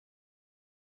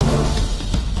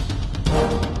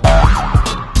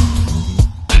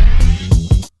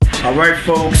Alright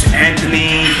folks,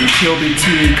 Anthony from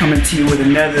TOBT coming to you with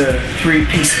another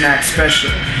 3-piece snack special.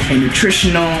 A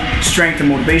nutritional, strength, and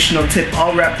motivational tip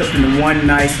all wrapped up into one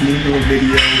nice neat little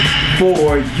video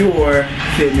for your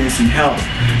fitness and health.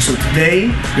 So today,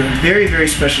 we have a very, very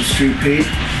special street Peep,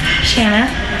 Shanna,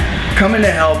 coming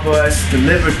to help us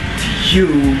deliver to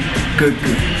you good.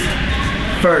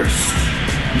 First,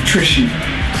 nutrition.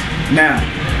 Now,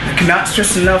 I cannot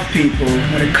stress enough, people,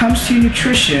 when it comes to your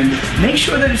nutrition, make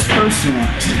sure that it's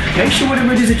personalized. Make sure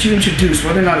whatever it is that you introduce,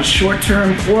 whether or not it's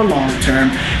short-term or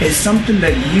long-term, is something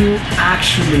that you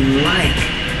actually like,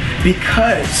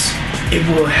 because it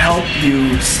will help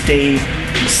you stay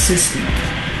consistent.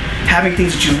 Having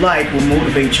things that you like will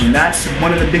motivate you, and that's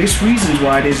one of the biggest reasons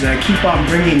why it is that I keep on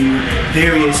bringing you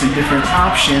various and different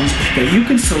options that you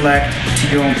can select to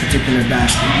your own particular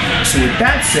basket. So with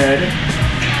that said,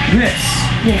 Miss,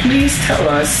 please tell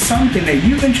us something that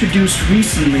you've introduced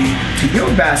recently to your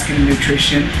basket of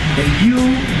nutrition that you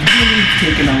really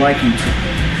taken a liking to.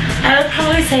 I would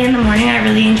probably say in the morning I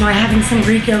really enjoy having some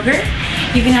Greek yogurt.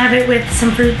 You can have it with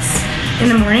some fruits in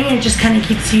the morning, and it just kind of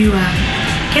keeps you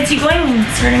going and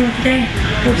starting with the day.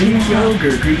 Greek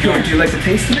yogurt. Do you like the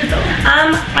taste of it though?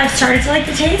 I've started to like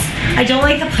the taste. I don't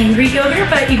like the plain Greek yogurt,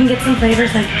 but you can get some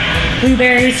flavors like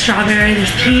blueberry, strawberry,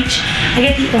 there's peach. I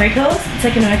get the oikos, it's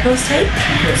like an oikos type.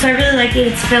 Okay. So I really like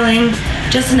it, it's filling,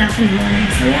 just enough in the morning,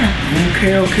 so yeah.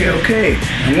 Okay.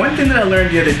 And one thing that I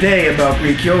learned the other day about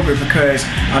Greek yogurt, because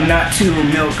I'm not too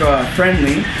milk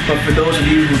friendly, but for those of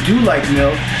you who do like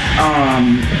milk,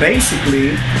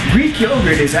 basically, Greek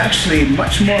yogurt is actually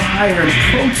much more higher in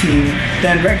protein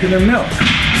than regular milk.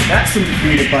 So that's something for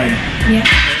you to bite on. Yeah.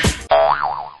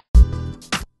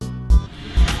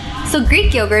 So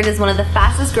Greek yogurt is one of the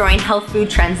fastest growing health food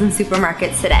trends in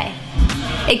supermarkets today.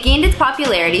 It gained its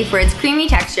popularity for its creamy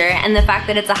texture and the fact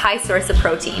that it's a high source of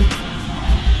protein.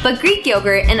 But Greek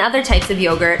yogurt and other types of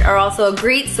yogurt are also a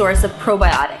great source of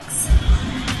probiotics.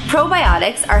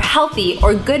 Probiotics are healthy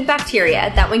or good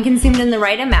bacteria that when consumed in the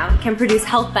right amount can produce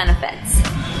health benefits.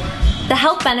 The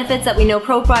health benefits that we know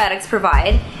probiotics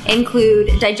provide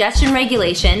include digestion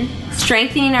regulation,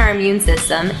 strengthening our immune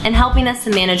system, and helping us to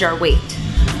manage our weight.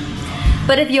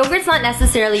 But if yogurt's not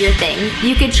necessarily your thing,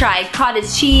 you could try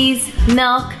cottage cheese,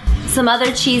 milk, some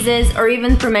other cheeses, or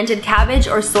even fermented cabbage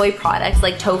or soy products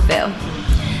like tofu.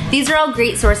 These are all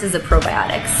great sources of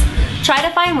probiotics. Try to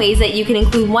find ways that you can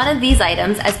include one of these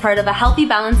items as part of a healthy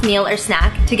balanced meal or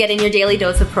snack to get in your daily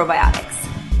dose of probiotics.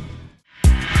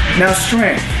 Now,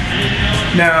 strength.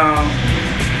 Now,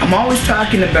 I'm always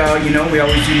talking about, we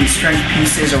always do these strength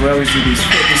pieces, or we always do these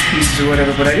fitness pieces or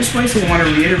whatever, but I just basically want to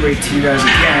reiterate to you guys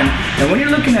again that when you're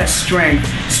looking at strength,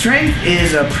 strength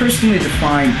is a personally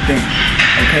defined thing,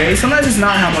 okay? Sometimes it's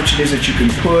not how much it is that you can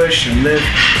push and lift.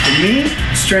 For me,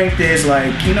 strength is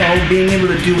like, being able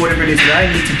to do whatever it is that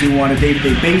I need to do on a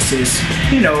day-to-day basis,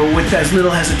 with as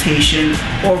little hesitation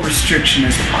or restriction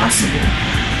as possible.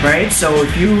 Right? So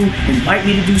if you invite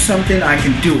me to do something, I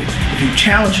can do it. If you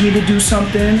challenge me to do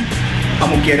something, I'm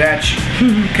gonna get at you.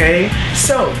 Okay?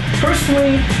 So,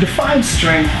 personally, define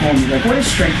strength for me. Like, what is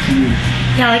strength to you?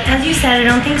 Yeah, like as you said, I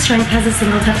don't think strength has a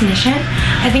single definition.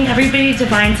 I think everybody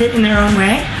defines it in their own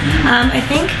way. I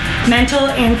think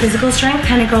mental and physical strength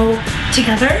kind of go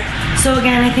together. So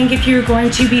again, I think if you're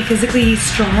going to be physically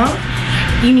strong,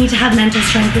 you need to have mental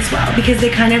strength as well, because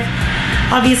they kind of,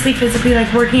 obviously physically, like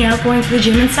working out, going to the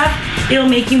gym and stuff, it'll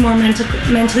make you more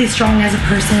mentally strong as a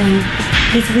person and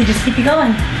basically just keep you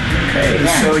going. Okay,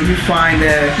 yeah. So you find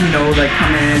that, like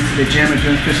coming into the gym and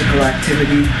doing physical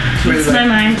activity keeps my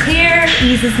mind clear,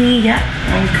 eases me, yeah.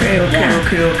 Okay.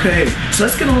 So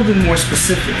let's get a little bit more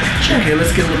specific. Sure. Okay,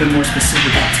 let's get a little bit more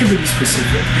specific, activity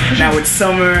specific. Now it's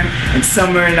summer, and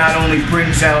summer not only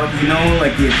brings out,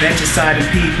 like the adventure side of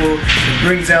people, it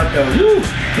brings out the woo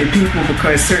in people,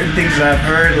 because certain things that I've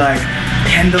heard, like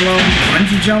pendulum,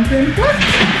 bungee jumping, what?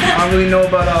 I don't really know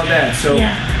about all that. So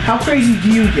how crazy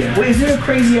do you get? Is there a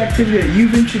crazy activity that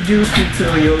you've introduced into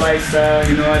your lifestyle,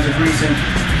 as of recent?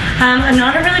 I'm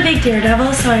not a really big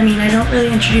daredevil, so I don't really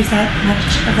introduce that much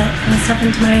of that kind of stuff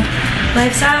into my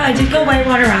lifestyle. I did go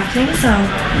whitewater rafting, so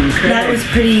that was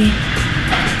pretty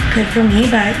good for me,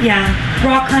 but yeah,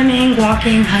 rock climbing,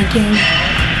 walking, hiking,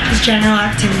 just general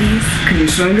activities. Can you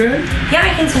swim good? Yeah,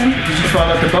 I can swim. Did you fall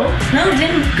out the boat? No, I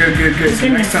didn't. Good.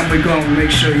 So next time we go, we'll make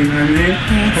sure, hold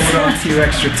on to you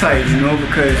extra tight,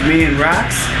 because me and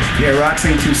rocks, rocks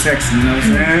ain't too sexy, you know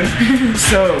what I'm saying?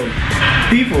 So,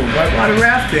 people, whitewater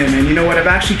rafting, and you know what, I've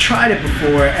actually tried it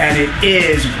before, and it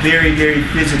is very, very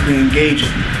physically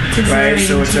engaging. Right?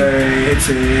 So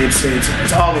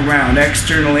it's all around,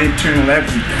 external, internal,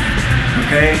 everything.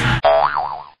 Okay?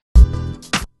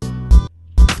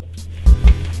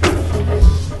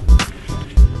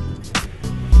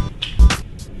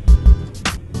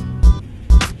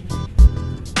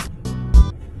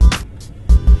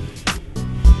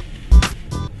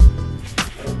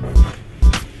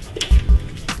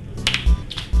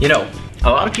 You know, a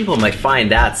lot of people might find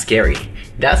that scary.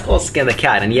 That's called skin the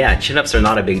cat, and yeah, chin-ups are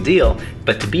not a big deal,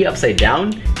 but to be upside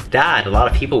down, that a lot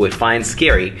of people would find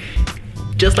scary.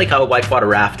 Just like how whitewater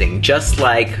rafting, just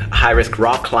like high-risk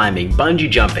rock climbing, bungee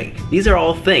jumping, these are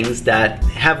all things that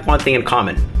have one thing in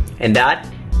common, and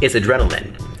that is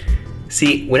adrenaline.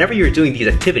 See, whenever you're doing these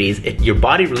activities, your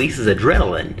body releases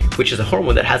adrenaline, which is a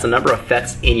hormone that has a number of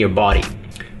effects in your body.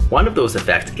 One of those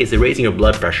effects is raising your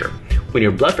blood pressure. When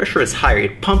your blood pressure is higher,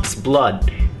 it pumps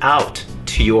blood out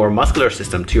to your muscular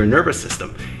system, to your nervous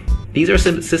system. These are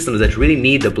systems that really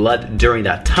need the blood during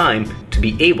that time to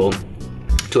be able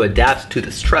to adapt to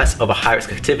the stress of a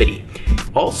high-risk activity.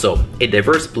 Also, it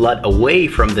diverts blood away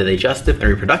from the digestive and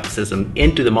reproductive system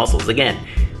into the muscles, again,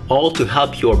 all to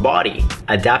help your body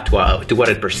adapt to what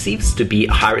it perceives to be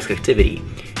a high-risk activity.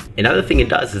 Another thing it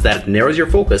does is that it narrows your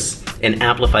focus and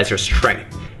amplifies your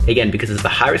strength. Again, because it's a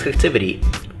high-risk activity,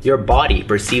 your body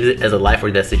perceives it as a life or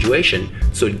death situation,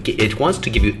 so it wants to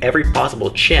give you every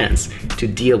possible chance to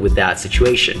deal with that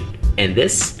situation. And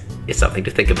this is something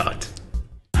to think about.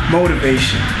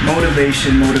 Motivation,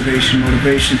 motivation, motivation,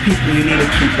 motivation. People, you need to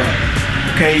keep up.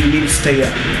 Okay, you need to stay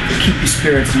up. Keep your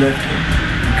spirits lifted.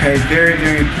 Okay, very,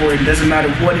 very important. Doesn't matter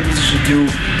what it is you should do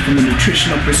from a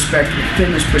nutritional perspective,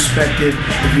 fitness perspective.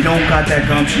 If you don't got that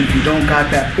gumption, if you don't got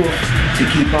that oof to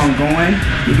keep on going,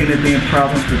 you're gonna be in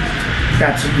problems with it.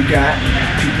 That's what we got,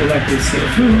 people like this here.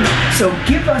 So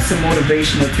give us a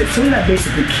motivational tip, something that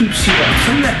basically keeps you up,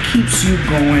 something that keeps you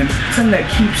going, something that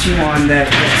keeps you on that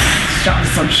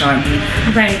sunshine.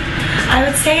 Right. I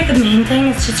would say the main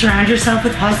thing is to surround yourself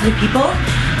with positive people.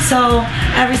 So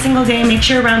every single day, make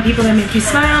sure you're around people that make you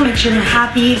smile, make sure they're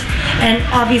happy, and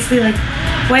obviously like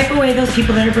wipe away those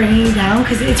people that are bringing you down,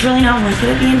 because it's really not worth it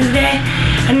at the end of the day.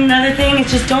 And another thing is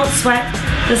just don't sweat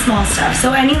the small stuff.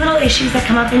 So any little issues that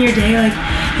come up in your day, like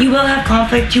you will have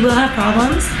conflict, you will have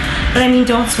problems, but I mean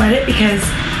don't sweat it, because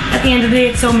at the end of the day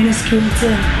it's so minuscule to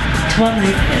what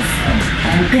life is.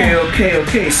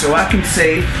 Okay, so I can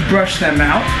say brush them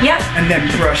out, and then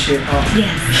brush it off.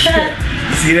 Yes.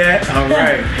 See that?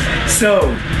 Alright.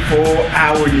 So for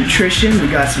our nutrition,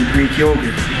 we got some Greek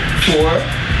yogurt. For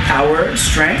our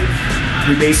strength,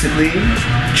 we basically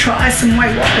try some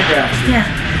whitewater rafting. Yeah.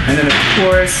 And then of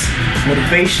course,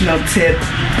 motivational tip,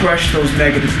 brush those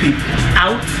negative people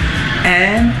out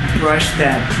and brush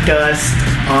that dust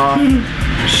off your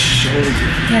shoulder.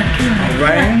 Yeah,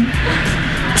 alright?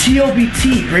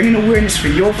 TOBT, bringing awareness for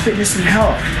your fitness and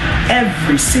health.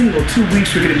 Every single 2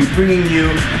 weeks we're going to be bringing you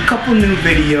a couple new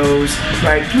videos,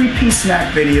 right? 3-piece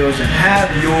snack videos that have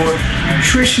your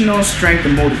nutritional, strength,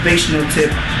 and motivational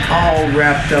tip all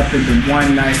wrapped up into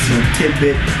one nice little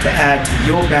tidbit to add to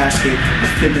your basket of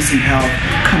fitness and health.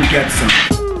 Come get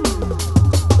some.